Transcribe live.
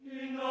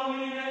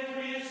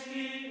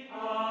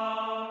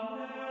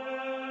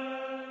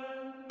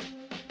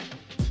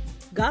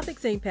Gothic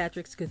St.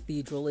 Patrick's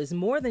Cathedral is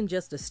more than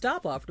just a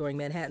stop-off during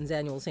Manhattan's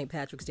annual St.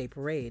 Patrick's Day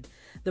Parade.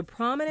 The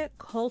prominent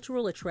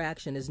cultural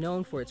attraction is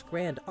known for its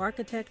grand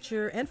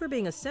architecture and for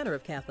being a center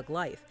of Catholic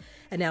life.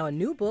 And now a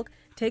new book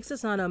takes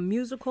us on a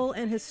musical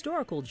and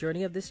historical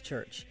journey of this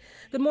church.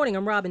 Good morning,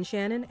 I'm Robin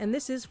Shannon, and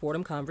this is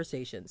Fordham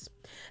Conversations.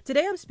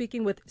 Today I'm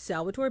speaking with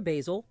Salvatore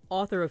Basil,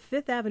 author of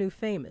Fifth Avenue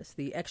Famous,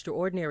 the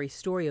extraordinary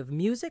story of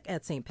music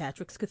at St.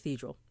 Patrick's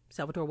Cathedral.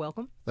 Salvatore,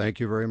 welcome.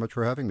 Thank you very much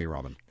for having me,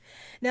 Robin.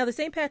 Now, the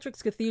St.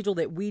 Patrick's Cathedral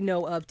that we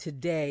know of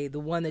today, the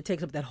one that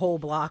takes up that whole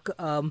block,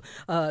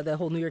 the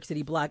whole New York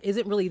City block,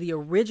 isn't really the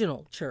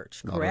original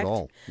church, correct? Not at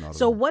all. Not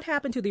so at all. What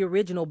happened to the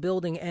original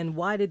building, and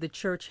why did the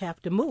church have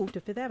to move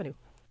to Fifth Avenue?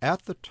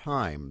 At the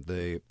time,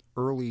 the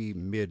early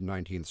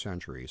mid-19th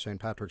century, St.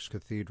 Patrick's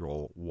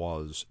Cathedral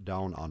was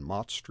down on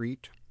Mott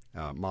Street,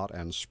 Mott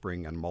and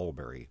Spring and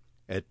Mulberry.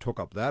 It took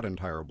up that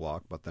entire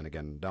block, but then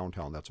again,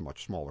 downtown, that's a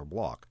much smaller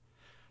block.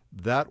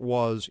 That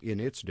was,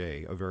 in its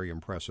day, a very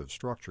impressive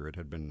structure. It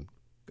had been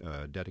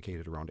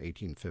dedicated around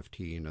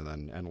 1815 and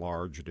then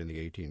enlarged in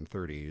the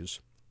 1830s,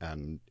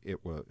 and it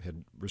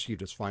had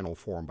received its final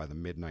form by the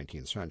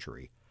mid-19th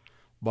century.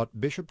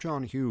 But Bishop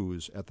John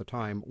Hughes, at the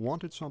time,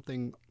 wanted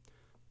something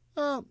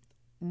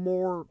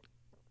more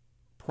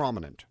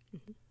prominent.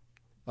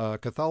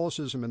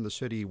 Catholicism in the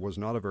city was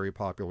not a very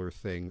popular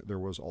thing. There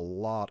was a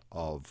lot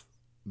of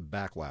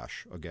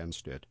backlash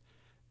against it.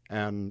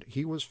 And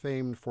he was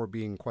famed for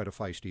being quite a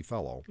feisty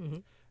fellow. Mm-hmm.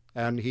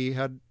 And he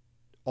had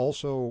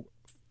also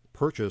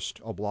purchased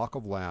a block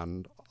of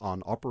land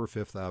on Upper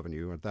Fifth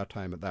Avenue. At that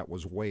time, that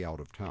was way out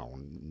of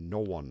town. No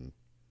one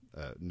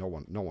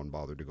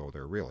bothered to go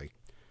there, really.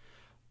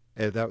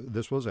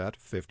 This was at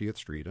 50th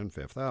Street and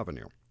Fifth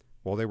Avenue.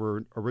 Well, they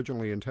were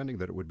originally intending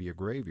that it would be a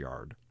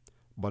graveyard,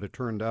 but it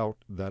turned out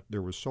that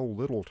there was so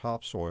little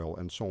topsoil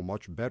and so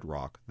much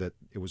bedrock that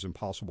it was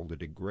impossible to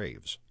dig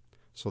graves.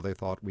 So they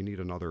thought, we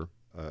need another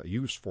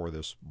use for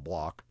this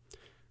block,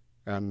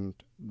 and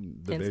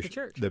the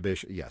church. The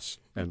bishop, yes,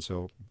 and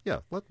so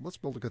let's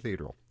build a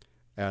cathedral,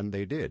 and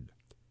they did.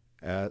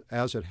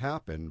 As it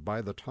happened,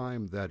 by the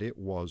time that it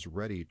was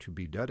ready to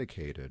be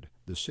dedicated,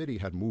 the city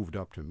had moved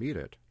up to meet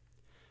it,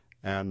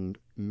 and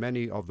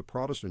many of the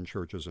Protestant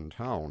churches in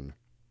town.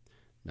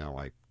 Now,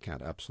 I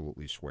can't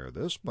absolutely swear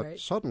this, but right.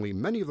 Suddenly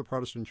many of the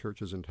Protestant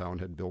churches in town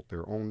had built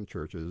their own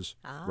churches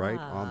right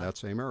on that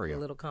same area. A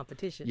little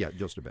competition. Yeah,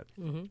 just a bit.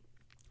 Mm-hmm.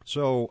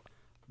 So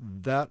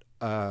that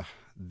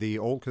the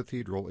old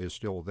cathedral is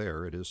still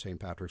there. It is St.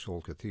 Patrick's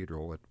Old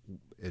Cathedral.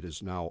 It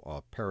is now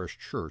a parish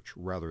church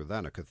rather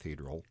than a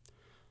cathedral.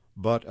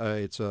 But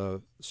it's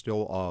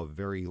still a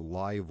very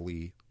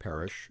lively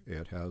parish.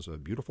 It has a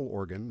beautiful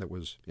organ that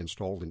was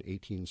installed in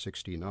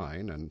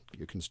 1869, and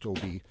it can still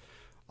be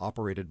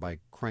operated by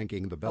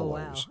cranking the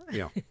bellows. Oh,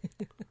 wow. Yeah.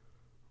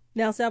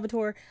 Now,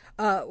 Salvatore,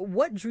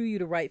 what drew you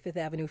to write Fifth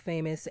Avenue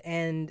Famous,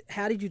 and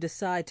how did you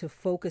decide to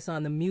focus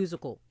on the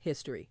musical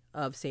history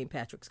of St.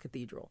 Patrick's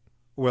Cathedral?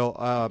 Well,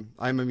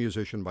 I'm a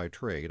musician by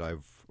trade.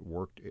 I've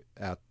worked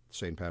at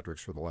St.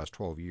 Patrick's for the last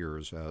 12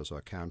 years as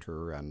a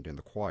cantor and in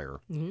the choir.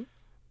 Mm-hmm.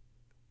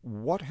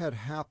 What had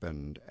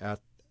happened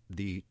at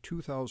the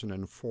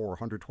 2004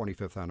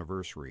 125th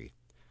anniversary,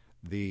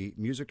 the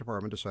music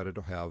department decided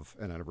to have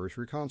an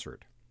anniversary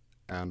concert.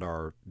 And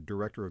our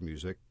director of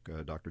music,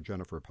 Dr.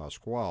 Jennifer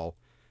Pasquale,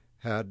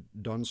 had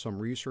done some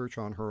research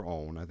on her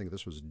own. I think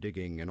this was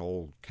digging in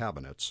old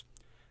cabinets,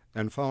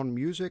 and found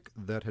music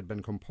that had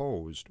been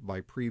composed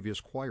by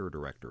previous choir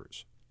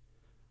directors.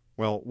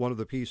 Well, one of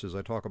the pieces,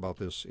 I talk about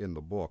this in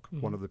the book,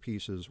 mm-hmm. One of the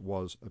pieces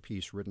was a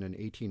piece written in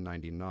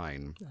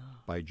 1899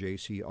 by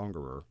J.C.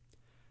 Ungerer.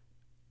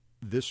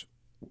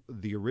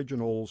 The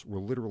originals were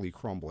literally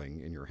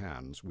crumbling in your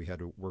hands. We had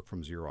to work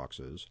from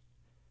Xeroxes.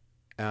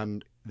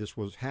 And this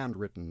was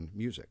handwritten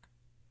music.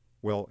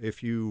 Well,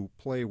 if you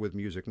play with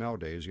music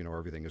nowadays,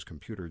 everything is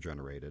computer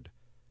generated.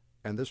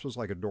 And this was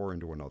like a door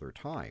into another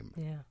time.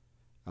 Yeah.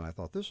 And I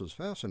thought, this is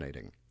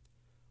fascinating.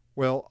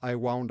 Well, I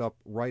wound up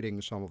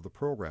writing some of the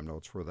program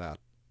notes for that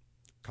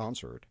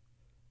concert.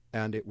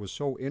 And it was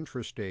so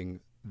interesting,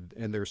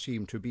 and there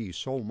seemed to be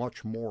so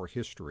much more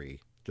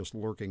history just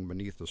lurking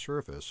beneath the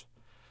surface,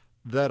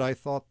 that I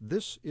thought,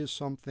 this is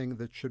something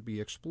that should be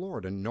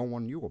explored, and no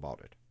one knew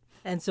about it.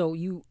 And so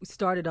you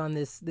started on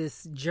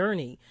this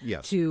journey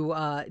yes.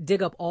 to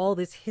dig up all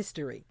this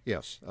history.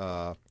 Yes.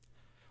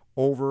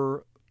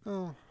 Over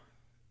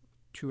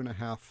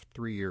 2.5,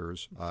 3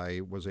 years,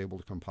 I was able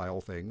to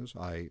compile things.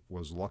 I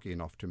was lucky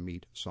enough to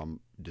meet some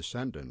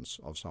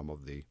descendants of some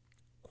of the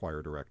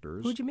choir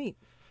directors. Who'd you meet?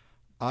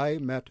 I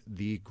met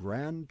the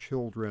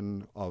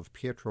grandchildren of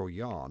Pietro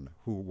Jan,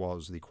 who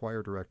was the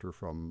choir director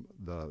from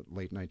the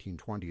late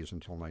 1920s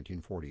until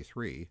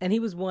 1943. And he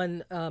was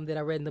one that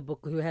I read in the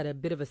book who had a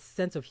bit of a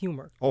sense of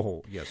humor.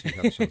 Oh, yes, he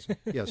had a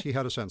sense. He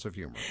had a sense of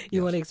humor.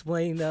 You want to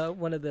explain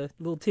one of the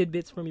little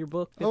tidbits from your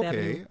book?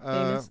 Okay.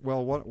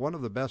 Well, one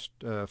of the best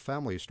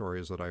family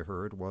stories that I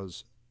heard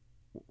was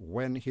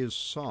when his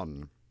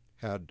son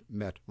had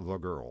met the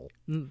girl,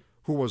 who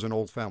was an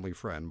old family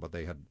friend, but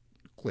they had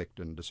clicked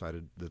and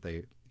decided that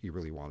he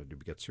really wanted to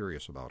get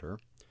serious about her.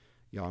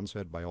 Jan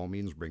said, by all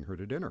means, bring her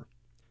to dinner.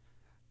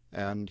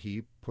 And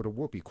he put a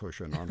whoopee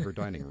cushion on her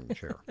dining room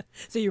chair.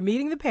 So you're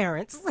meeting the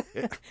parents,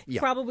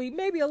 Yeah. probably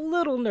maybe a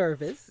little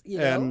nervous, you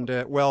know.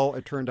 And, well,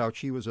 it turned out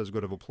she was as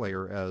good of a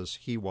player as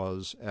he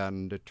was,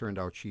 and it turned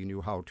out she knew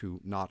how to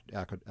not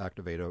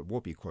activate a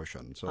whoopee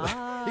cushion. So,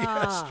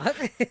 yes.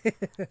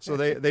 So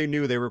they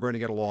knew they were going to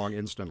get along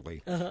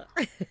instantly.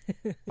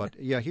 But,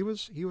 yeah, he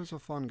was a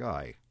fun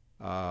guy.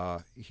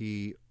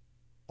 He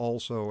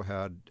also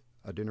had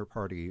a dinner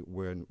party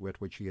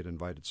with which he had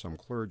invited some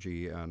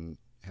clergy and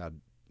had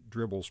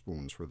dribble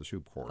spoons for the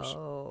soup course.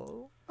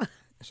 Oh.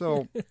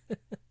 So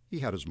he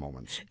had his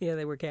moments. Yeah,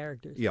 they were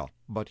characters. Yeah,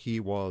 but he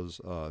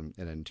was an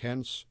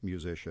intense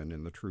musician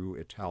in the true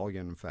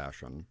Italian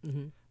fashion.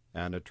 Mm-hmm.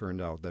 And it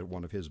turned out that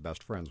one of his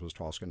best friends was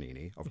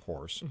Toscanini, of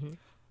course. Mm-hmm.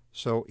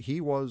 So he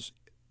was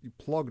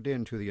plugged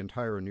into the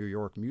entire New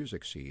York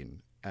music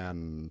scene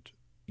and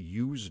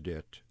used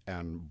it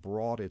and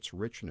brought its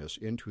richness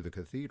into the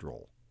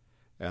cathedral.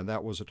 And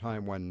that was a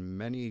time when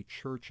many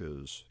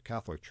churches,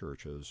 Catholic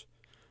churches,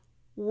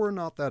 were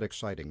not that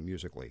exciting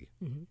musically.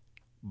 Mm-hmm.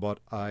 But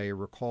I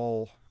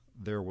recall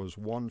there was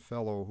one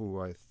fellow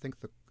who I think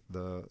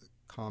the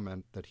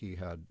comment that he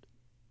had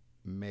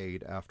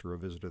made after a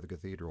visit to the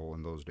cathedral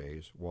in those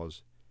days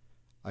was,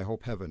 I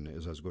hope heaven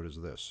is as good as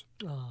this.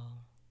 Oh.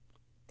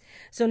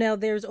 So now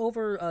there's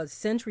over a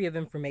century of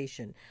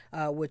information,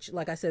 which,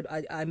 like I said,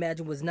 I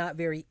imagine was not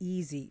very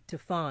easy to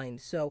find.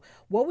 So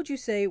what would you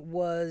say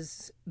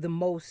was the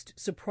most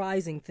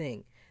surprising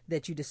thing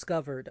that you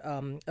discovered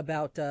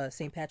about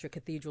St. Patrick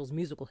Cathedral's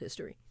musical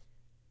history?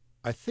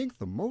 I think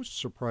the most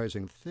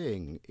surprising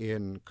thing,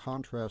 in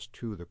contrast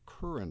to the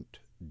current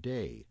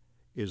day,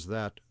 is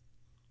that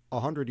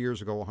 100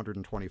 years ago,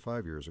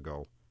 125 years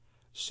ago,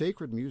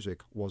 sacred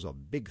music was a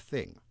big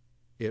thing.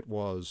 It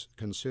was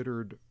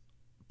considered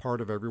part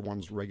of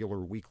everyone's regular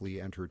weekly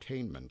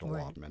entertainment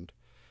allotment.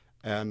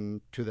 Right.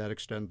 And to that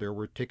extent, there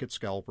were ticket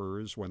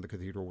scalpers when the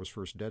cathedral was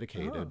first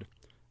dedicated,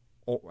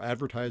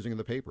 advertising in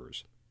the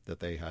papers that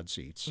they had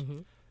seats. Mm-hmm.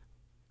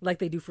 Like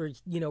they do for,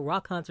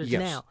 rock concerts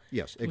now.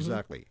 Yes,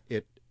 exactly. Mm-hmm.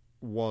 It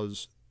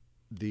was,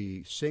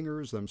 the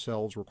singers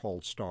themselves were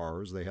called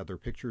stars. They had their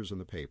pictures in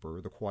the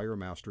paper. The choir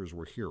masters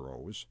were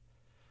heroes.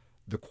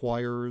 The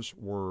choirs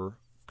were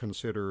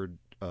considered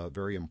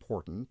very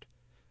important.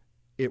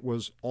 It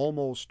was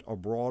almost a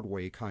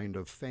Broadway kind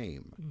of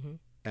fame. Mm-hmm.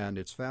 And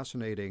it's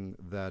fascinating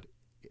that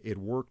it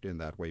worked in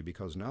that way,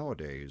 because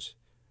nowadays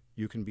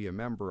you can be a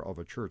member of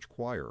a church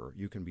choir,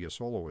 you can be a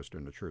soloist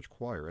in a church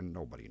choir, and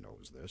nobody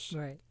knows this.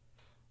 Right.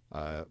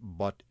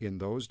 But in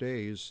those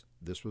days,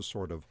 this was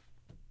sort of,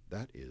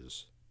 that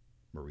is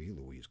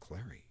Marie-Louise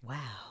Clary. Wow.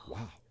 Wow.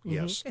 Mm-hmm.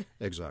 Yes,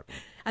 exactly.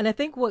 And I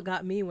think what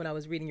got me when I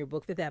was reading your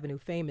book, Fifth Avenue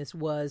Famous,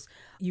 was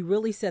you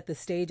really set the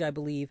stage, I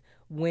believe,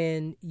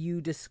 when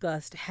you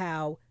discussed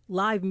how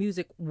live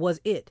music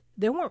was it.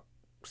 There weren't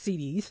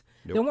CDs.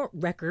 Nope. There weren't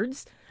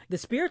records. The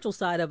spiritual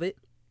side of it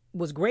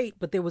was great,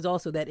 but there was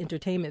also that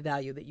entertainment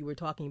value that you were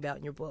talking about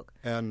in your book.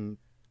 And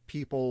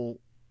people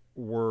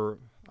were,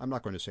 I'm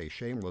not going to say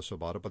shameless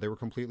about it, but they were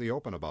completely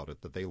open about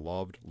it, that they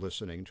loved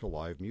listening to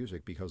live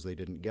music because they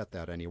didn't get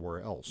that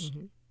anywhere else.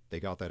 Mm-hmm. They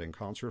got that in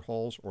concert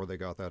halls, or they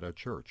got that at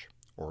church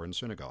or in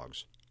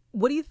synagogues.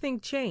 What do you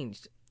think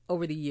changed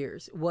over the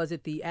years? Was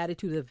it the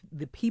attitude of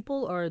the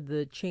people or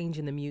the change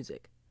in the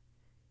music?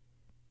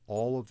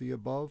 All of the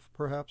above,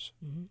 perhaps.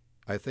 Mm-hmm.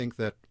 I think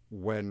that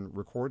when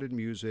recorded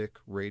music,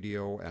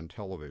 radio, and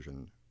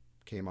television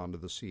came onto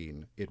the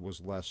scene, it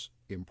was less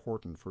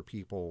important for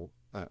people.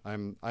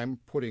 I'm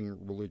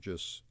putting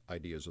religious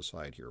ideas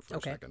aside here for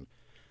a second.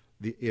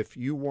 If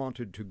you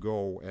wanted to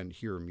go and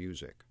hear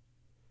music,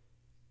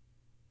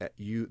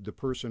 the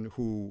person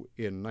who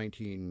in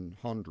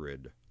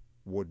 1900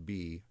 would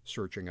be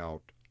searching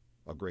out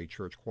a great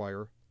church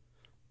choir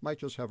might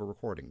just have a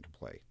recording to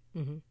play.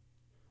 Mm-hmm.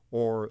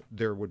 Or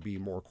there would be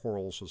more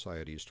choral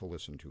societies to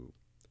listen to.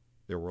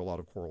 There were a lot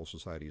of choral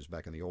societies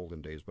back in the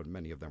olden days, but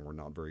many of them were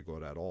not very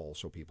good at all,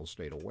 so people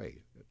stayed away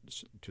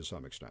to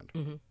some extent.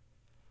 Mm-hmm.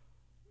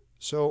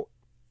 So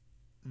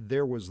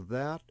there was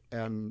that,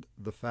 and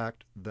the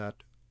fact that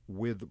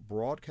with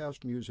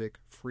broadcast music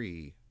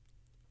free,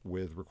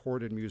 with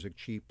recorded music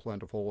cheap,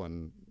 plentiful,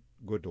 and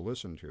good to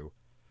listen to,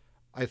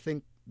 I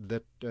think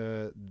that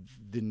the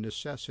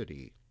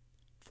necessity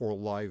for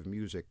live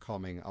music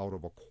coming out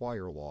of a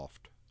choir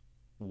loft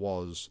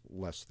was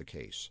less the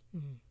case.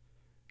 Mm-hmm.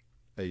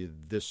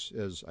 This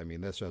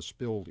has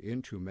spilled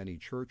into many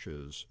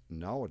churches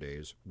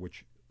nowadays,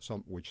 which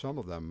some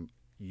of them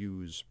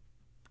use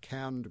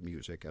canned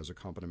music as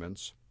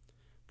accompaniments,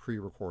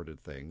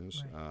 pre-recorded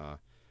things. Right.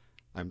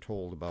 I'm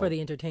told about... For the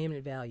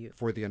entertainment value.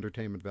 For the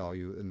entertainment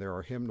value, and there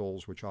are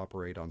hymnals which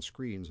operate on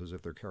screens as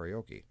if they're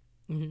karaoke.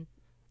 Mm-hmm.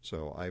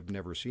 So I've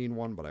never seen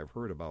one, but I've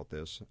heard about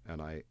this,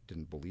 and I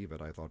didn't believe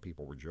it. I thought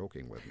people were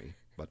joking with me,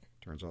 but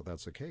turns out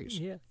that's the case.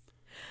 Yeah.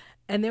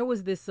 And there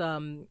was this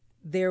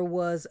there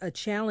was a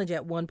challenge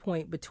at one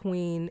point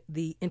between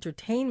the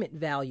entertainment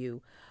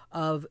value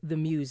of the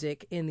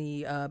music in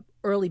the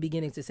early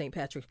beginnings of St.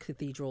 Patrick's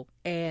Cathedral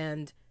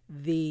and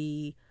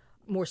the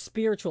more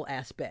spiritual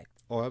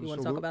aspect. Oh, You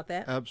want to talk about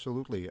that?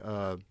 Absolutely.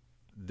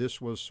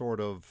 This was sort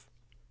of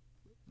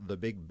the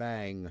big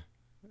bang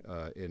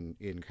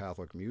in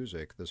Catholic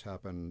music. This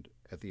happened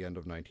at the end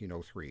of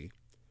 1903.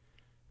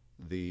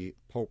 The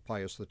Pope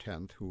Pius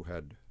X, who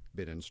had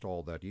been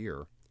installed that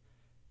year,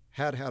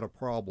 had a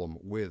problem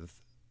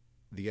with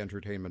the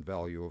entertainment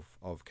value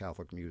of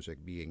Catholic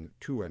music being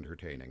too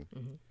entertaining.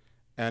 Mm-hmm.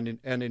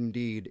 And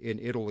indeed, in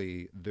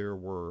Italy, there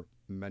were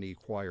many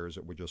choirs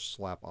that would just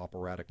slap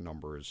operatic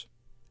numbers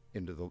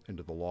into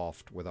the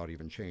loft without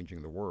even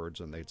changing the words,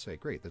 and they'd say,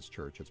 "Great, that's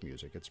church, it's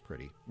music, it's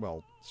pretty."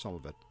 Well, some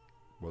of it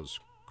was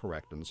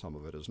correct, and some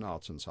of it is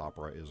not, since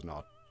opera is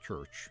not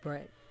church.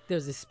 Right.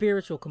 There's a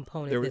spiritual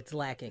component that's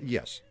lacking.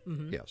 Yes,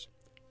 yes.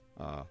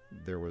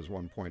 There was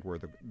one point where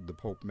the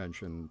Pope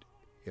mentioned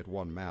at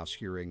one Mass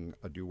hearing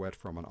a duet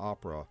from an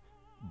opera,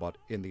 but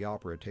in the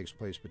opera it takes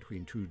place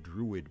between two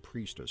Druid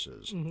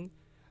priestesses. Mm-hmm.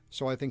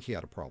 So I think he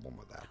had a problem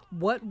with that.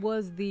 What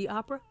was the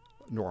opera?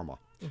 Norma.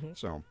 Mm-hmm.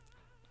 So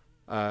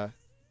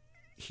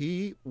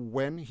he,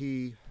 when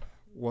he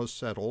was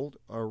settled,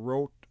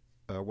 wrote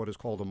what is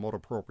called a motu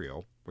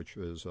proprio, which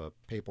is a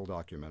papal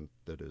document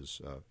that is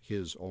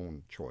his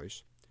own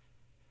choice.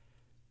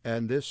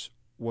 And this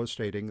was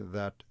stating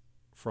that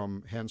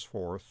from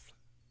henceforth,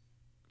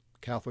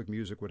 Catholic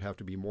music would have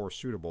to be more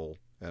suitable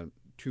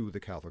to the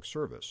Catholic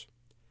service.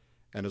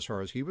 And as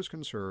far as he was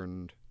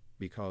concerned,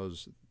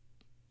 because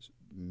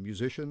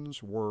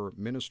musicians were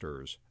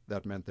ministers,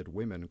 that meant that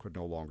women could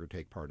no longer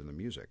take part in the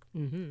music.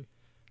 Mm-hmm.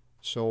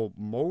 So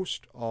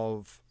most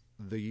of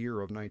the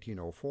year of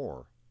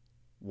 1904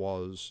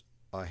 was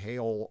a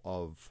hail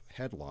of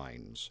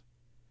headlines.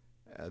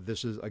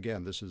 This is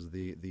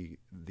the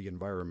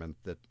environment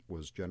that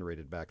was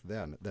generated back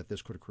then, that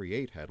this could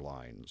create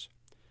headlines.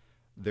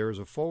 There's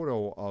a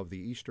photo of the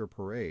Easter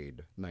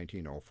Parade,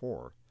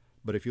 1904,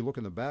 but if you look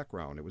in the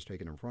background, it was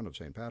taken in front of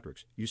St.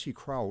 Patrick's, you see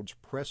crowds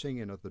pressing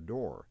in at the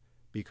door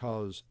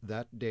because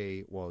that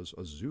day was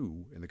a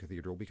zoo in the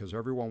cathedral, because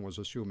everyone was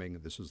assuming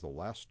this is the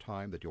last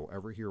time that you'll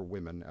ever hear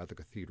women at the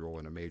cathedral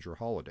in a major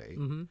holiday.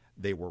 Mm-hmm.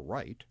 They were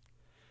right.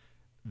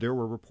 There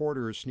were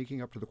reporters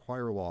sneaking up to the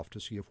choir loft to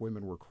see if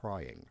women were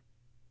crying.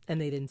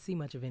 And they didn't see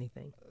much of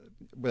anything.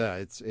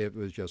 Well, it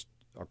was just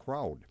a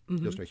crowd,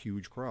 mm-hmm. just a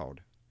huge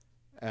crowd.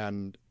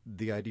 And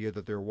the idea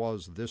that there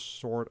was this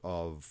sort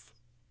of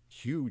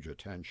huge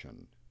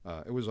attention,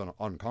 it was an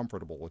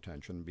uncomfortable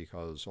attention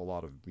because a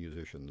lot of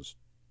musicians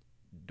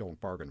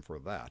don't bargain for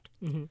that.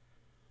 Mm-hmm.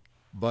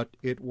 But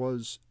it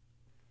was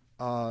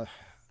a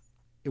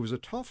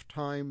tough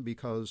time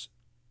because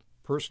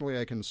personally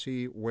I can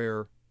see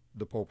where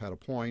the Pope had a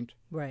point.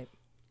 Right.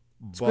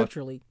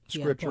 Scripturally,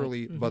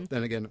 mm-hmm. But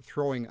then again,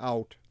 throwing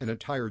out an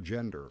entire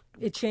gender.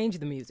 It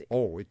changed the music.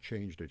 Oh, it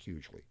changed it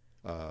hugely.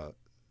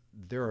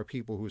 There are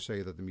people who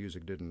say that the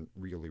music didn't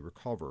really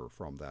recover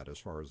from that as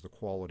far as the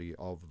quality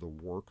of the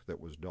work that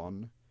was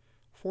done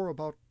for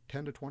about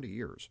 10 to 20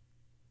 years,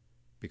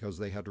 because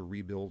they had to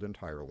rebuild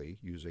entirely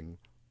using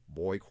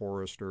boy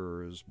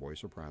choristers, boy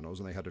sopranos,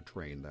 and they had to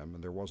train them,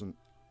 and there wasn't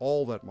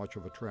all that much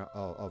of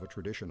a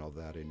tradition of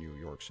that in New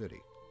York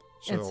City.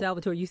 So, and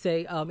Salvatore, you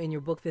say in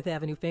your book, Fifth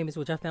Avenue Famous,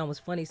 which I found was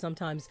funny,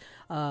 sometimes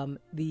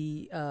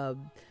the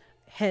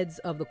heads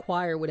of the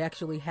choir would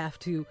actually have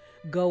to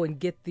go and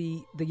get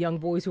the young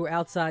boys who were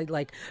outside,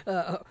 like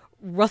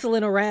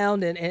rustling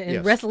around and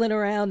yes. wrestling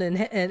around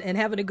and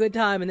having a good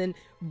time, and then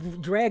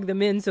drag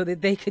them in so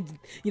that they could,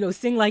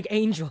 sing like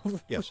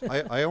angels. Yes,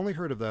 I only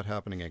heard of that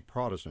happening at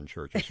Protestant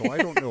churches, so I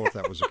don't know if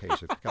that was the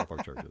case at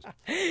Catholic churches.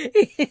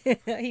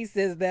 He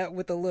says that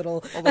with a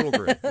little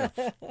grin.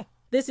 Yeah.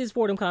 This is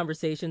Fordham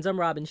Conversations. I'm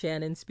Robin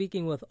Shannon,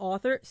 speaking with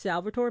author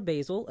Salvatore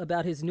Basile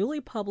about his newly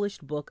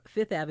published book,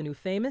 Fifth Avenue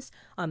Famous,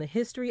 on the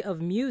history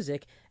of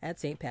music at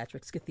St.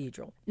 Patrick's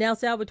Cathedral. Now,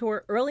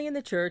 Salvatore, early in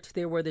the church,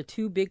 there were the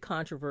two big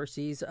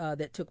controversies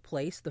that took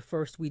place. The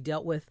first we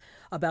dealt with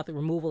about the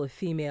removal of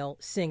female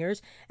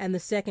singers, and the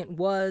second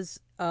was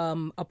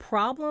a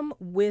problem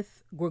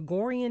with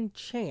Gregorian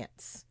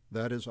chants.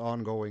 That is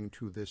ongoing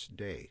to this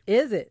day.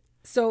 Is it?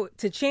 So,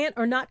 to chant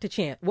or not to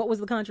chant? What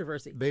was the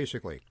controversy?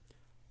 Basically,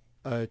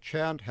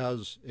 chant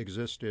has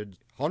existed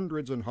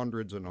hundreds and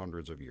hundreds and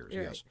hundreds of years,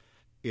 right. Yes.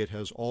 It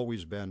has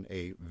always been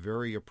a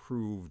very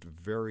approved,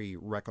 very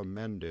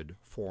recommended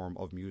form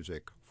of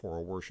music for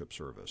a worship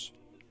service.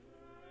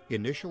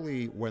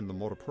 Initially, when the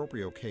motu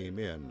proprio came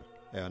in,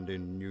 and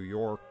in New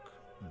York,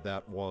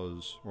 that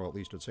was, well, at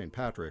least at St.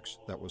 Patrick's,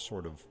 that was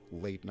sort of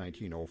late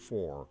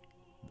 1904,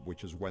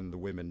 which is when the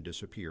women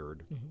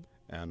disappeared,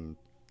 mm-hmm. and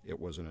it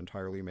was an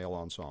entirely male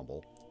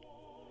ensemble.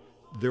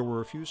 There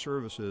were a few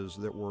services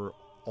that were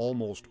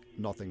almost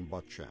nothing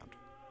but chant.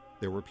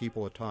 There were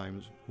people at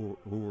times who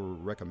were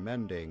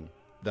recommending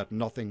that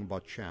nothing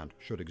but chant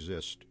should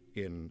exist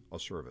in a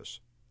service.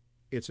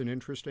 It's an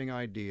interesting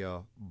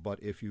idea,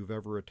 but if you've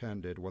ever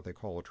attended what they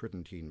call a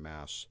Tridentine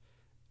Mass,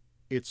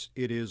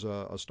 it is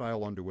a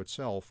style unto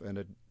itself, and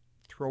it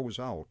throws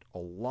out a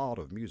lot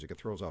of music. It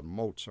throws out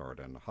Mozart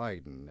and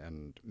Haydn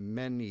and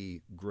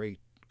many great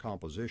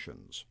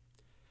compositions.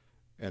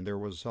 And there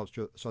was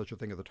such a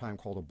thing at the time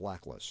called a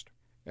blacklist.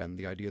 And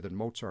the idea that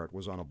Mozart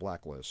was on a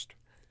blacklist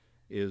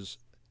is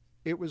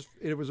it was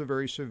a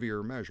very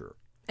severe measure.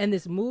 And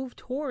this move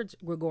towards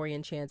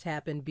Gregorian chants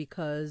happened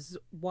because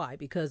why?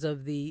 Because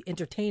of the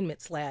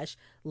entertainment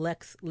 /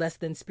 less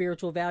than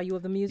spiritual value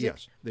of the music?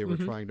 Yes, they were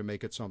trying to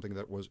make it something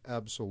that was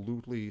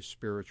absolutely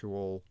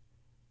spiritual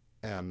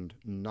and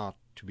not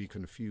to be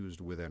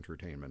confused with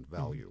entertainment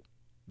value.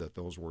 That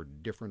those were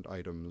different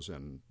items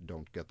and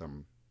don't get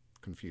them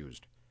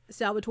confused.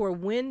 Salvatore,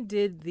 when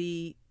did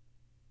the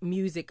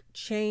music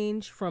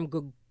change from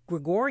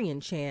Gregorian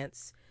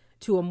chants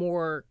to a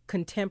more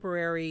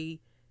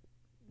contemporary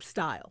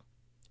style?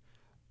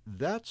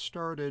 That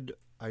started,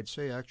 I'd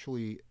say,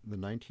 actually the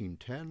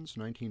 1910s,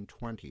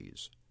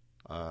 1920s.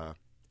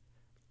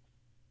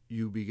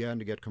 You began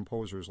to get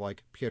composers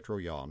like Pietro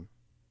Jan,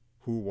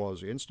 who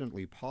was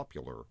instantly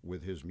popular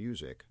with his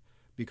music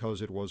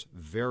because it was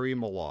very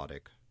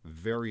melodic,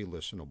 very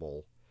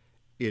listenable.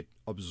 It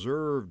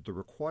observed the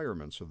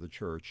requirements of the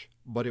church,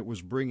 but it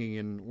was bringing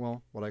in,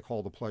 well, what I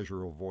call the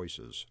pleasure of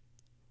voices.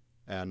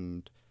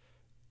 And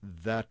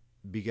that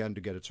began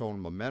to get its own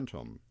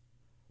momentum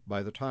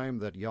by the time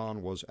that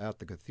Jan was at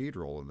the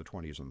cathedral in the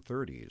 20s and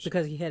 30s.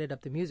 Because he headed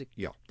up the music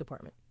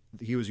department.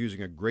 He was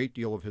using a great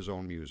deal of his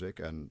own music,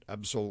 and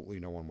absolutely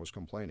no one was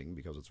complaining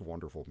because it's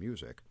wonderful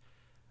music.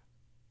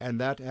 And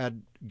that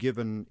had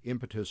given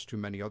impetus to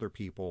many other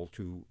people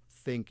to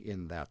think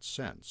in that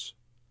sense.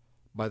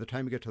 By the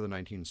time you get to the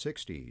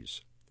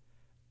 1960s,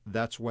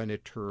 that's when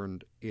it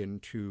turned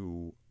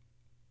into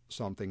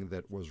something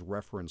that was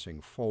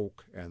referencing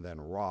folk and then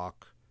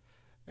rock,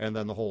 and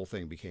then the whole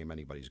thing became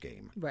anybody's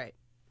game. Right.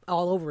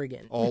 All over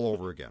again. All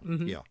over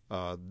again,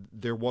 yeah.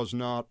 There was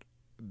not,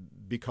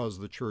 because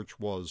the church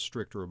was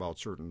stricter about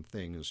certain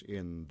things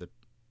in the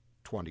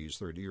 20s,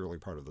 the early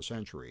part of the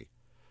century,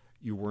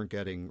 you weren't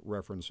getting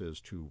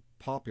references to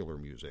popular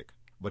music,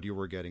 but you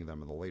were getting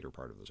them in the later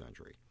part of the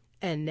century.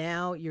 And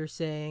now you're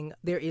saying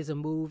there is a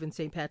move in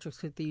St. Patrick's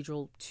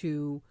Cathedral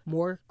to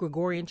more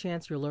Gregorian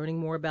chants. You're learning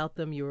more about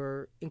them.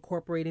 You're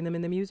incorporating them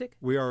in the music?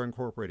 We are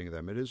incorporating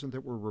them. It isn't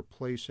that we're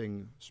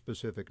replacing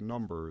specific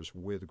numbers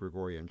with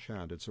Gregorian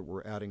chant. It's that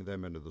we're adding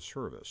them into the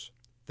service.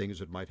 Things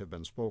that might have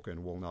been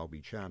spoken will now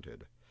be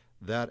chanted.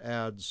 That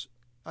adds,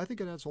 I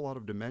think it adds a lot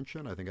of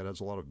dimension. I think it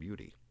adds a lot of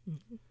beauty.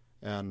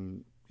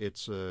 And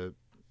it's,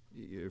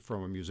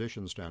 from a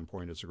musician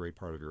standpoint, it's a great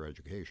part of your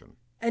education.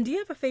 And do you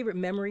have a favorite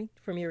memory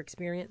from your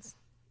experience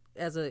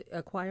as a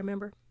choir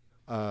member?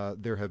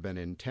 There have been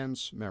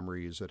intense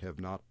memories that have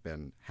not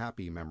been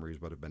happy memories,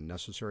 but have been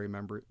necessary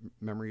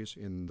memories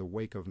in the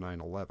wake of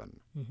 9/11.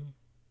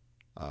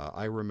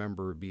 I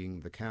remember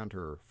being the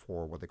cantor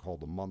for what they call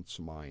the Month's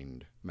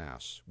Mind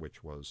Mass,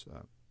 which was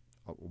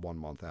 1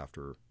 month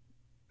after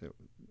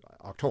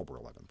October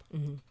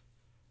 11th.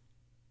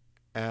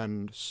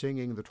 And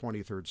singing the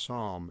 23rd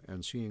Psalm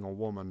and seeing a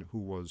woman who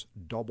was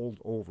doubled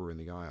over in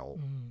the aisle,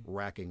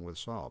 racking with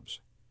sobs.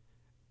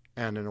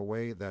 And in a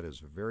way, that is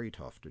very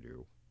tough to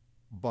do.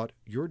 But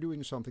you're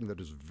doing something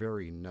that is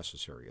very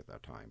necessary at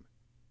that time.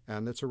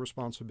 And it's a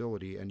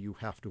responsibility, and you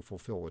have to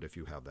fulfill it if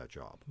you have that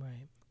job.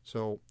 Right.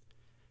 So,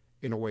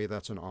 in a way,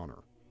 that's an honor.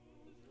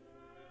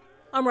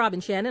 I'm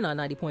Robin Shannon on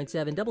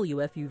 90.7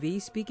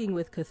 WFUV, speaking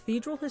with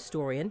cathedral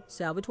historian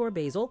Salvatore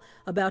Basile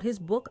about his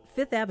book,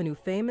 Fifth Avenue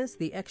Famous,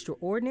 The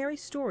Extraordinary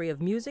Story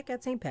of Music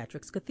at St.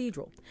 Patrick's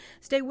Cathedral.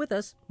 Stay with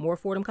us. More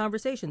Fordham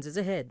Conversations is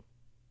ahead.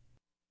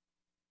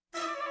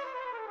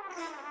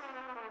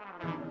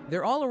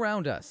 They're all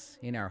around us,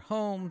 in our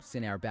homes,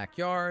 in our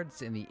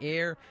backyards, in the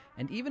air,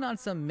 and even on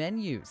some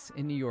menus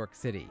in New York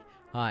City.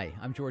 Hi,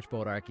 I'm George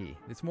Bodarky.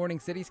 This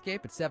morning's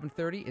Cityscape at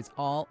 7:30 is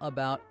all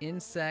about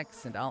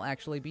insects, and I'll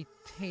actually be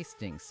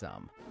tasting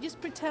some. Just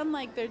pretend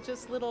like they're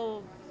just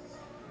little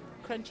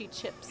crunchy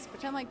chips.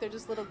 Pretend like they're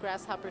just little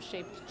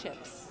grasshopper-shaped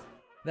chips.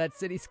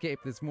 That's Cityscape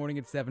this morning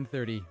at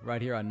 7:30,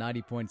 right here on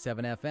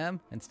 90.7 FM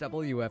and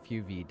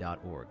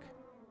WFUV.org.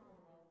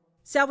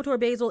 Salvatore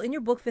Basile, in your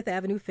book, Fifth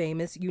Avenue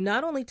Famous, you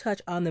not only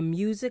touch on the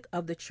music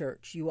of the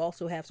church, you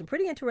also have some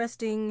pretty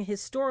interesting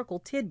historical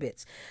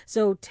tidbits.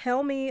 So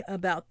tell me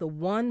about the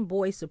one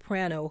boy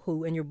soprano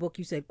who, in your book,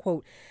 you said,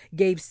 quote,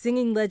 gave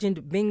singing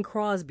legend Bing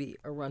Crosby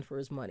a run for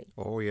his money.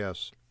 Oh,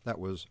 yes. That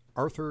was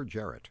Arthur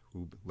Jarrett,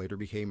 who later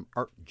became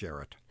Art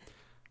Jarrett.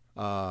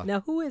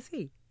 Now, who is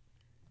he?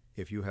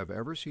 If you have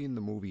ever seen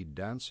the movie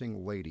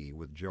Dancing Lady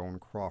with Joan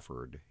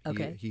Crawford,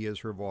 Okay. he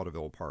is her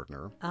vaudeville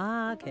partner.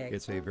 Ah, okay.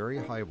 It's a very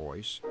high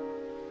voice.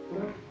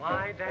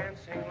 My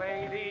dancing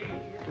lady,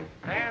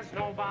 there's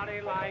nobody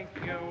like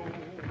you.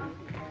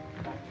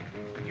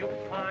 You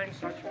find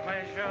such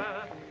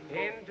pleasure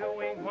in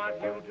doing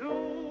what you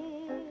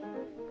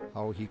do.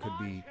 How he could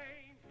be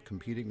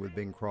competing with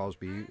Bing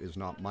Crosby is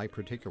not my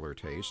particular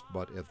taste,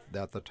 but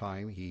at the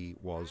time he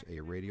was a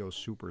radio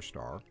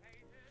superstar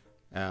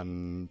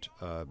and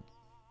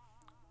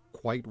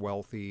quite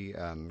wealthy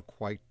and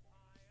quite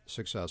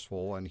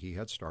successful, and he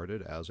had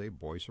started as a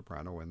boy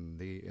soprano in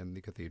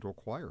the cathedral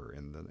choir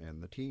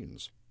in the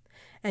teens.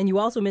 And you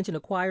also mentioned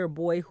a choir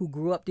boy who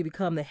grew up to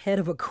become the head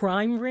of a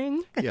crime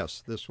ring.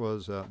 Yes, this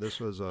was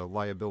a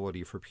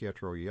liability for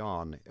Pietro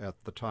Jan. At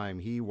the time,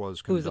 he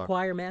was Who was the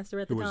choir master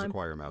at the time? Who was the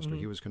choir master.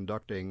 He was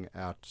conducting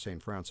at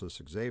St.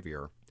 Francis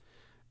Xavier,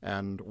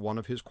 and one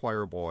of his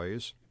choir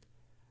boys,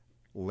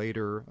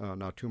 later,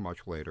 not too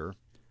much later,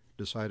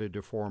 decided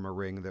to form a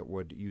ring that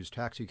would use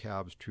taxi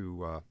cabs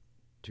to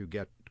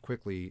get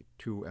quickly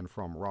to and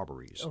from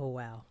robberies. Oh,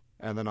 wow.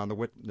 And then on the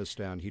witness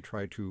stand, he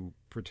tried to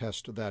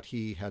protest that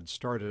he had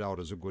started out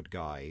as a good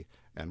guy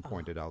and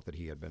pointed out that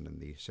he had been in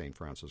the St.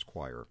 Francis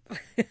choir.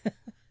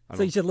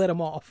 So you should let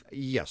him off.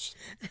 Yes.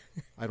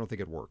 I don't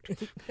think it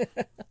worked.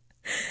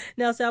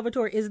 Now,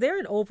 Salvatore, is there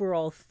an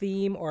overall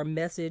theme or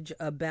message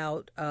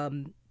about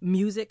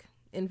music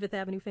in Fifth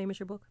Avenue Famous,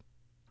 your book?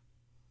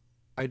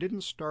 I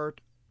didn't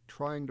start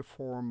trying to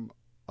form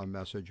a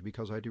message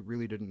because I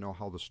really didn't know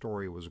how the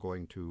story was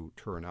going to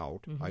turn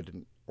out. I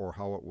didn't, or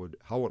how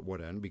it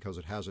would end, because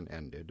it hasn't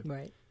ended.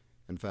 Right.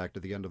 In fact,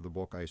 at the end of the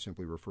book, I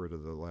simply refer to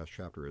the last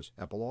chapter as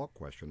epilogue,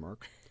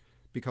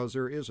 because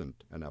there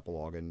isn't an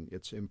epilogue, and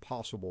it's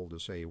impossible to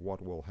say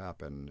what will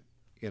happen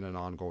in an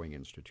ongoing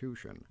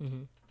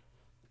institution.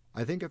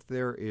 I think if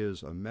there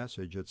is a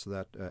message, it's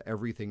that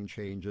everything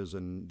changes,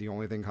 and the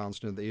only thing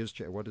constant is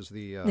what is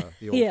the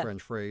old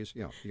French phrase?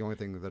 The only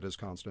thing that is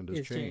constant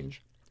is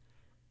change.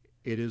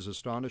 It is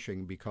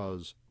astonishing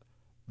because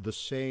the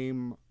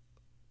same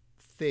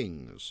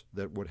things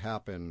that would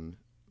happen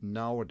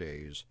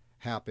nowadays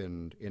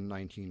happened in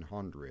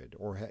 1900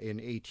 or in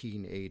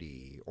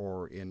 1880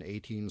 or in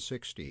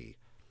 1860.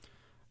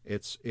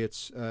 It's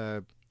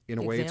in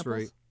a way it's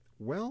very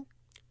well.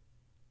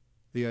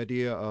 The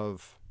idea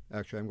of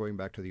actually, I'm going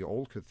back to the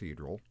old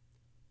cathedral.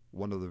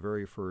 One of the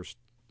very first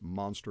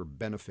monster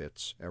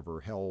benefits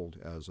ever held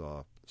as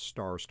a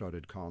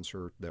star-studded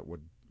concert that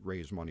would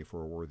raise money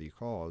for a worthy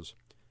cause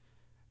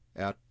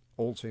at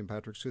Old St.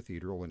 Patrick's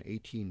Cathedral in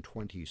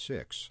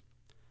 1826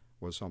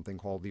 was something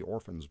called the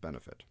Orphans'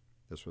 Benefit.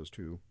 This was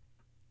to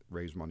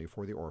raise money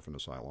for the orphan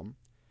asylum.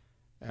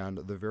 And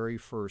the very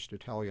first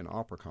Italian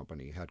opera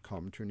company had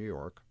come to New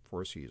York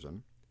for a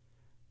season,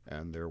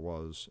 and there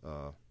was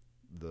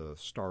the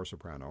star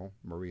soprano,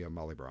 Maria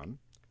Malibran,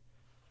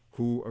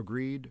 who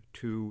agreed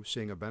to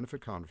sing a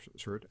benefit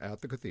concert at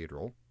the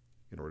cathedral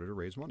in order to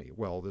raise money.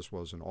 Well, this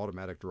was an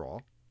automatic draw.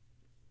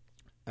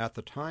 At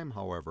the time,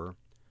 however,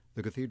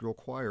 the cathedral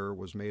choir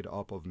was made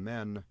up of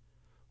men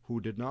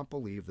who did not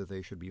believe that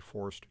they should be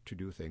forced to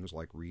do things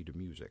like read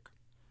music.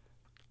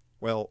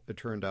 Well, it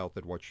turned out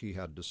that what she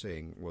had to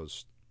sing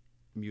was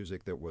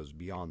music that was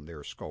beyond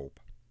their scope,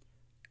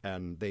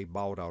 and they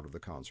bowed out of the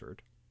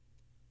concert.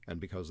 And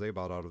because they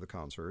bowed out of the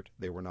concert,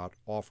 they were not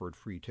offered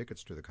free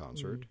tickets to the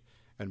concert.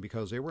 And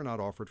because they were not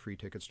offered free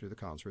tickets to the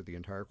concert, the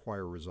entire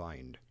choir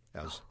resigned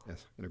as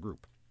in a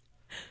group.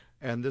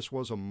 And this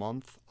was a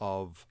month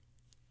of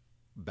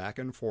back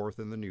and forth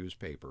in the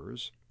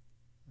newspapers.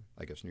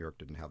 I guess New York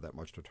didn't have that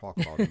much to talk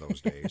about in those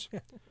days.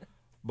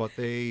 But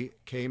they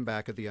came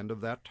back at the end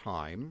of that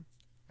time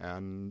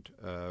and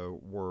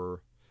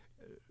were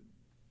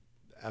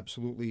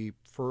absolutely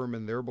firm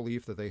in their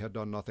belief that they had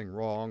done nothing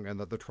wrong, and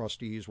that the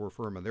trustees were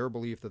firm in their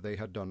belief that they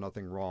had done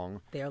nothing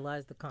wrong. There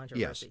lies the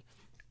controversy. Yes.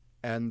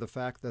 And the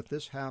fact that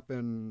this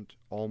happened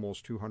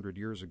almost 200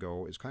 years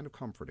ago is kind of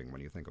comforting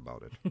when you think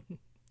about it,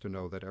 to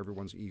know that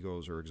everyone's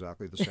egos are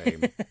exactly the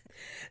same.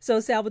 So,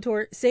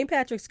 Salvatore, St.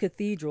 Patrick's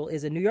Cathedral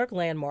is a New York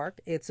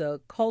landmark. It's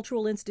a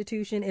cultural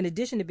institution in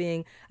addition to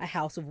being a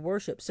house of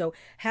worship. So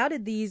how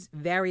did these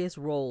various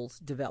roles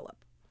develop?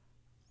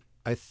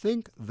 I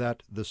think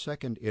that the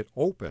second it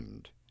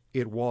opened,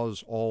 it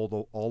was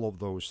all of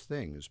those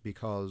things,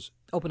 because...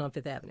 Open on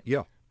Fifth Avenue.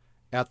 Yeah.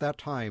 At that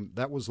time,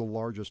 that was the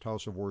largest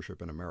house of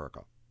worship in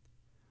America,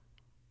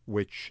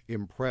 which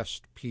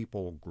impressed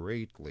people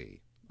greatly.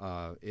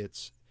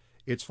 It's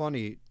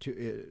funny,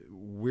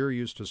 we're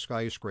used to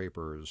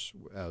skyscrapers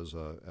as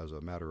a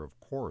matter of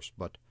course,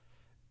 but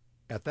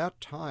at that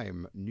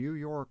time, New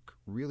York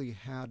really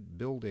had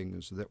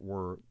buildings that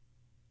were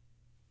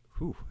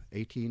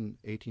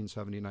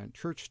 1879.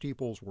 Church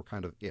steeples were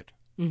kind of it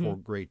for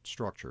great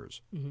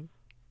structures.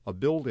 A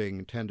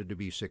building tended to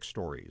be 6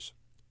 stories.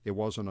 It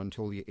wasn't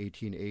until the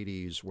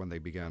 1880s, when they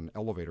began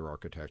elevator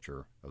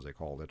architecture, as they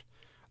called it,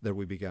 that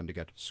we began to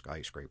get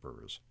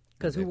skyscrapers.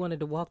 Because who wanted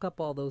to walk up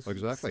all those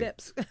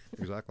steps?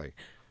 Exactly.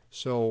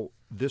 So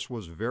this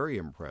was very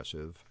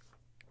impressive.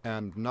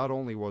 And not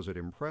only was it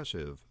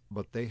impressive,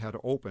 but they had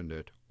opened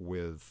it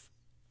with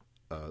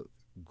a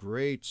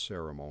great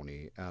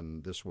ceremony,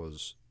 and this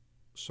was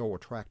so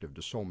attractive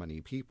to so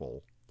many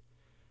people.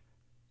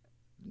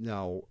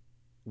 Now,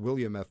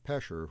 William F.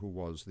 Pesher, who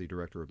was the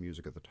director of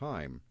music at the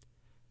time,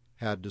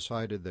 had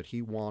decided that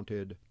he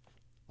wanted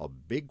a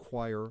big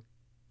choir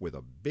with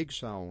a big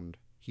sound.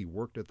 He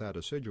worked at that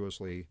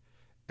assiduously,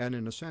 and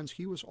in a sense,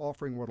 he was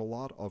offering what a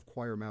lot of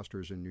choir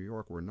masters in New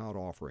York were not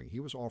offering.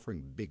 He was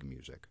offering big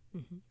music,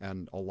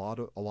 and a lot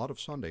of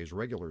Sundays,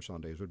 regular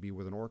Sundays, would be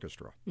with an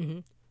orchestra.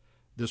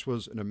 This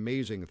was an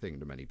amazing thing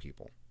to many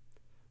people.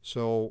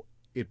 So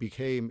it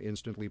became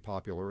instantly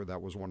popular.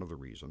 That was one of the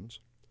reasons.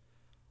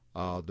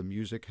 The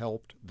music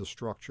helped. The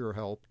structure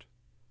helped.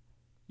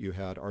 You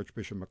had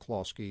Archbishop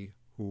McCloskey,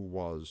 who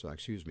was,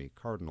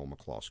 Cardinal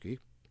McCloskey.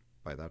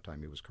 By that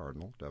time he was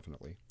cardinal,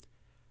 definitely.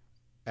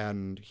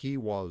 And he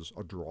was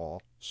a draw.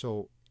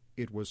 So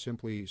it was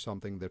simply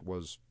something that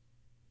was,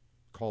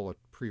 call it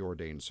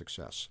preordained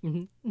success.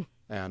 Mm-hmm.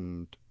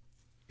 And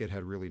it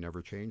had really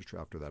never changed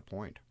after that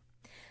point.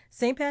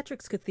 St.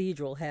 Patrick's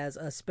Cathedral has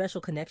a special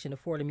connection to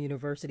Fordham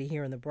University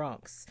here in the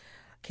Bronx.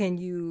 Can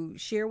you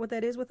share what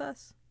that is with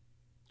us?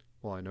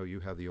 Well, I know you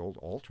have the old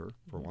altar,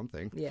 for one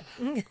thing. Yeah,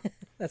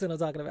 that's what I'm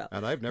talking about.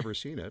 And I've never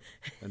seen it.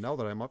 And now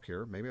that I'm up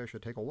here, maybe I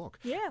should take a look.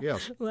 Yeah,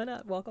 yes. Why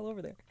not? Walk all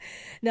over there.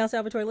 Now,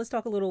 Salvatore, let's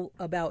talk a little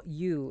about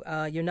you.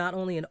 You're not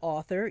only an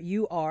author,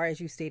 you are,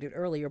 as you stated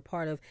earlier,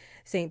 part of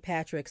St.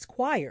 Patrick's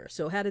Choir.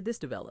 So how did this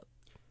develop?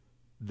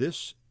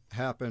 This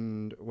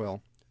happened,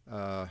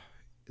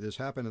 this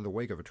happened in the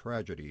wake of a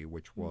tragedy,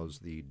 which was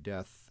the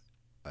death,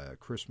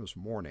 Christmas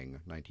morning,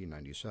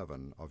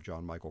 1997, of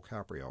John Michael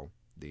Caprio,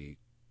 the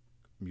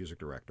music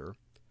director.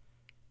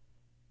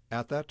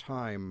 At that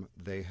time,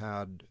 they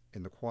had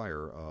in the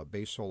choir a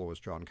bass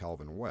soloist, John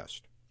Calvin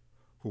West,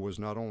 who was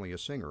not only a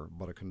singer,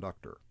 but a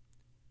conductor.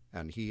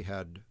 And he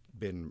had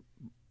been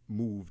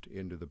moved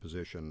into the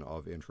position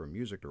of interim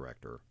music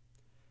director.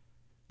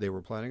 They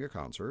were planning a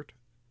concert,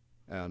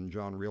 and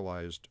John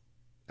realized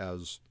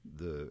as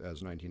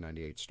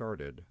 1998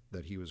 started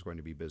that he was going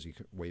to be busy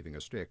waving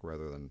a stick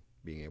rather than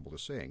being able to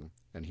sing,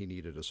 and he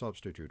needed a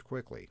substitute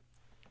quickly.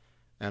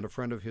 And a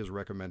friend of his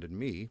recommended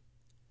me.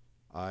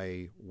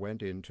 I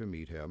went in to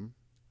meet him.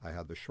 I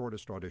had the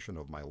shortest audition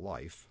of my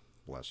life,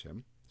 bless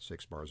him,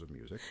 6 bars of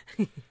music,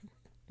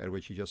 at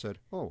which he just said,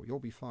 "Oh, you'll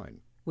be fine."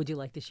 Would you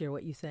like to share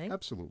what you sang?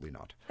 Absolutely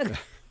not. I thought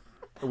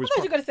you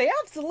were going to say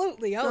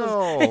absolutely.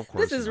 No, of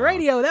course this is not.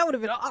 radio. That would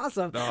have been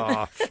awesome.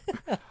 No,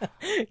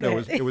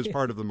 it was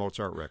part of the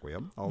Mozart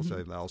Requiem. I'll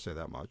say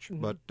that much.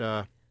 Mm-hmm.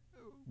 But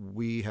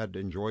we had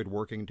enjoyed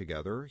working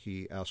together.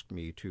 He asked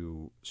me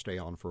to stay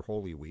on for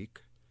Holy Week.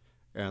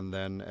 And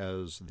then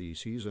as the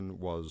season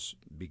was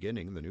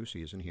beginning, the new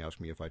season, he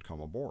asked me if I'd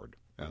come aboard.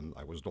 And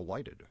I was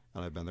delighted.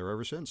 And I've been there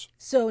ever since.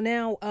 So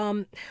now,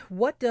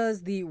 what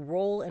does the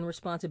role and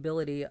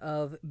responsibility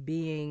of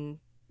being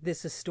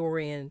this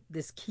historian,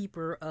 this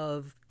keeper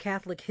of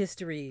Catholic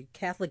history,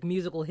 Catholic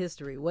musical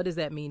history, what does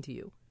that mean to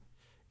you?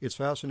 It's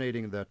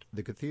fascinating that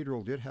the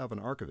cathedral did have an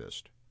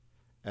archivist.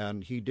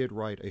 And he did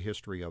write a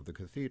history of the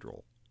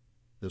cathedral.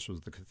 This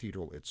was the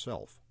cathedral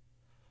itself.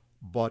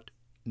 But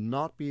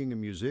not being a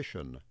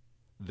musician,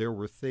 there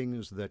were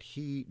things that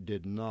he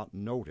did not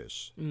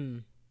notice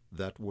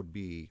that would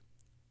be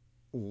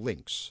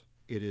links.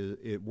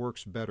 It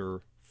works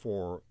better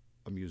for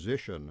a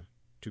musician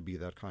to be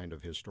that kind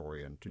of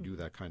historian, to do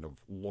that kind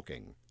of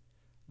looking,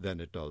 than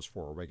it does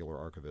for a regular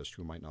archivist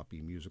who might not be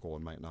musical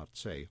and might not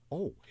say,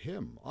 "Oh,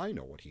 him, I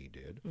know what he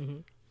did." Mm-hmm.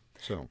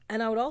 So,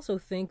 and I would also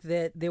think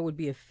that there would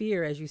be a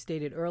fear, as you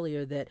stated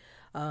earlier, that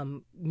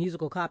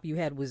musical copy you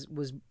had was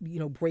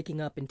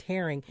breaking up and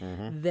tearing.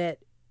 Mm-hmm. That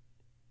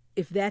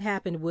if that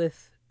happened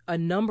with a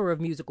number of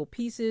musical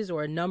pieces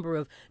or a number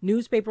of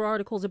newspaper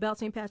articles about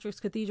St. Patrick's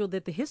Cathedral,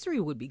 that the history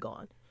would be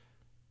gone.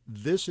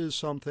 This is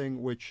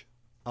something which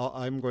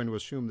I'm going to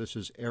assume this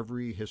is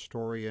every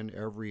historian,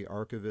 every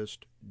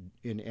archivist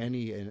in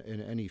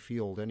any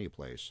field, any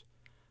place.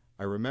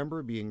 I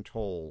remember being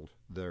told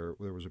there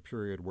was a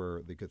period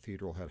where the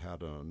cathedral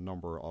had a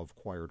number of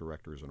choir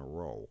directors in a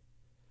row.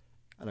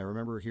 And I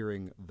remember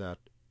hearing that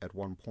at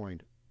one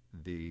point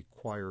the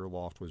choir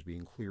loft was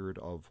being cleared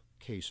of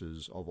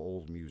cases of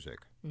old music.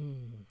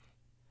 Mm.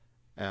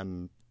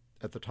 And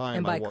at the time...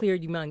 And by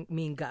cleared, you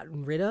mean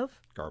gotten rid of?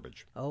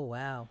 Garbage. Oh,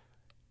 wow.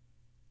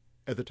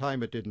 At the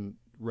time it didn't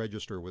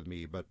register with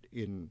me, but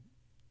in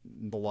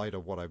the light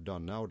of what I've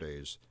done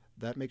nowadays,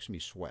 that makes me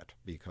sweat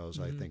because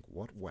I think,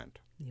 what went?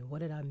 Yeah, what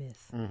did I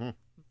miss? Mm-hmm.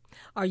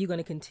 Are you going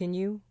to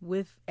continue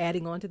with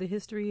adding on to the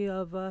history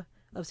of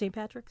St.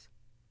 Patrick's?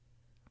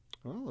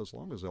 Well, as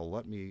long as they'll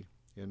let me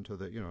into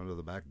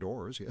the back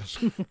doors, yes.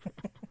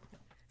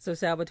 So,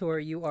 Salvatore,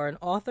 you are an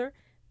author,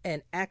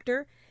 an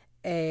actor,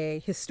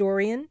 a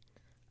historian,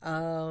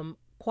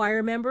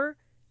 choir member,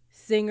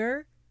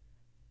 singer,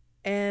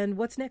 and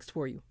what's next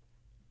for you?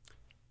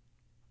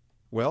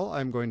 Well,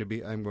 I'm going to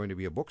be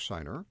a book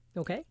signer.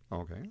 Okay.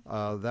 Okay.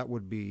 That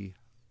would be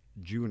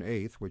June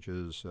 8th, which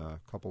is a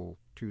couple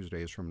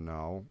Tuesdays from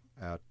now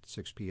at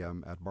 6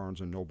 p.m. at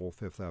Barnes & Noble,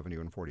 5th Avenue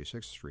and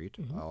 46th Street.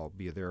 Mm-hmm. I'll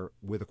be there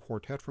with a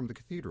quartet from the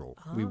cathedral.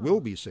 Oh. We will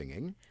be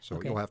singing,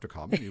 so you'll have to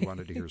come if you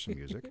wanted to hear some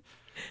music.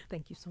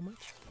 Thank you so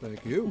much.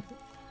 Thank you.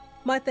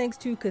 My thanks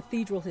to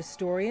cathedral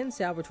historian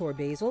Salvatore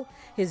Basil.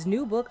 His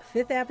new book,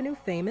 Fifth Avenue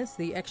Famous,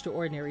 The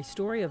Extraordinary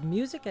Story of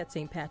Music at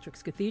St.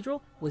 Patrick's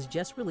Cathedral, was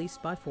just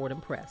released by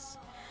Fordham Press.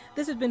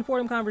 This has been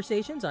Fordham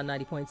Conversations on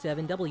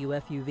 90.7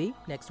 WFUV.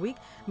 Next week,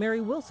 Mary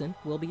Wilson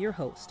will be your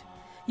host.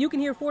 You can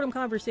hear Fordham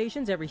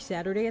Conversations every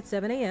Saturday at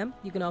 7 a.m.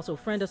 You can also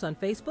friend us on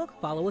Facebook,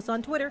 follow us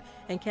on Twitter,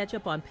 and catch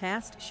up on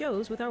past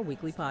shows with our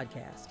weekly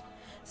podcast.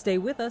 Stay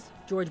with us.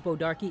 George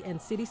Bodarky and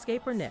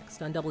Cityscape are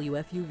next on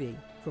WFUV.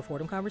 For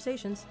Fordham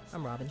Conversations,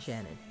 I'm Robin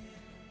Shannon.